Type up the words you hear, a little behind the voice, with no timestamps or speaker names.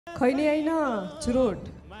खैनी हैन चुरोट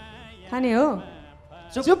खाने हो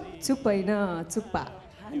चुप चुप हैन चुप्पा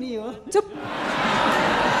खाने हो चुप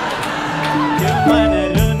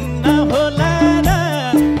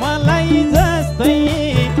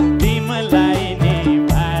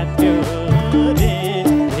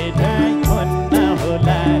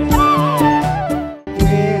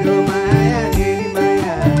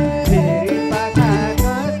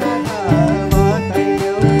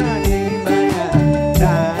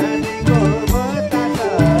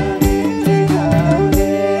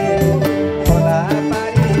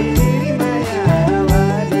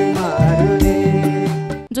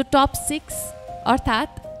टप 6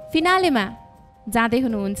 अर्थात् फिनालेमा जाँदै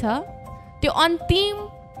हुनुहुन्छ त्यो अन्तिम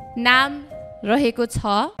नाम रहेको छ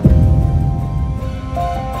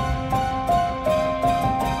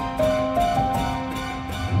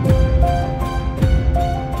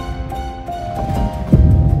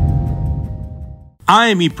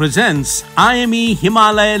IME presents IME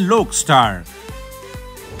Himalaya Lok Star.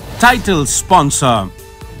 Title sponsor.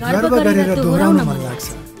 गर्व गरेर दोहोर्याउन मन लाग्छ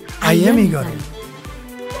IME गरे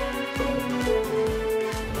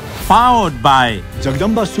Powered by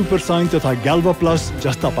Jagadamba super sign तथा ग्याल्वा प्लस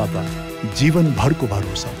जस्ता पाता जीवन भरको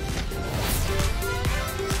भरोसा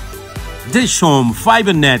Dish Home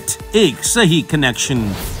Fiber Net एक सही connection.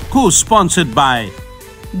 Co-sponsored by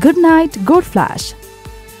Good Night Gold Flash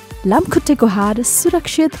लामखुट्टेको हार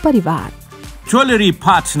सुरक्षित परिवार Jewelry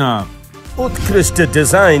Partner उत्कृष्ट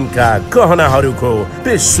डिजाइन का गहनाहरूको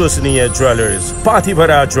विश्वसनीय jewellers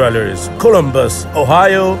Pathibhara jewellers Columbus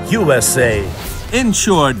Ohio USA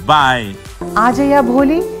Insured by आज या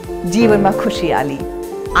भोलि जीवनमा खुशियाली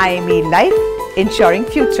IME Life Ensuring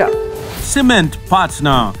Future Cement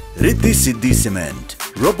Partner Riddhi Siddhi cement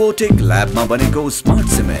robotic ल्याबमा बनेको स्मार्ट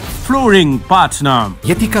सिमेन्ट Flooring Partner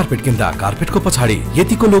यति कार्पेट किन्दा कार्पेटको पछाडि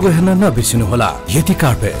यतिको लोगो हेर्न नबिर्सिनु होला यति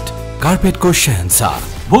कार्पेटको शहंशाह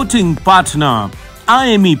Voting Partner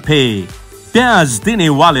IME Pay प्याज दिने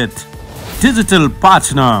wallet Digital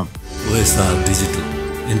Partner OSR Digital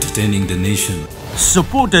Entertaining the Nation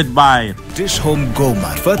Supported by Dish Home Go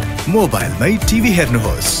मार्फत मोबाइलमै टिभी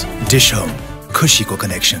हेर्नुहोस् Dish Home खुशीको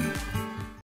कनेक्सन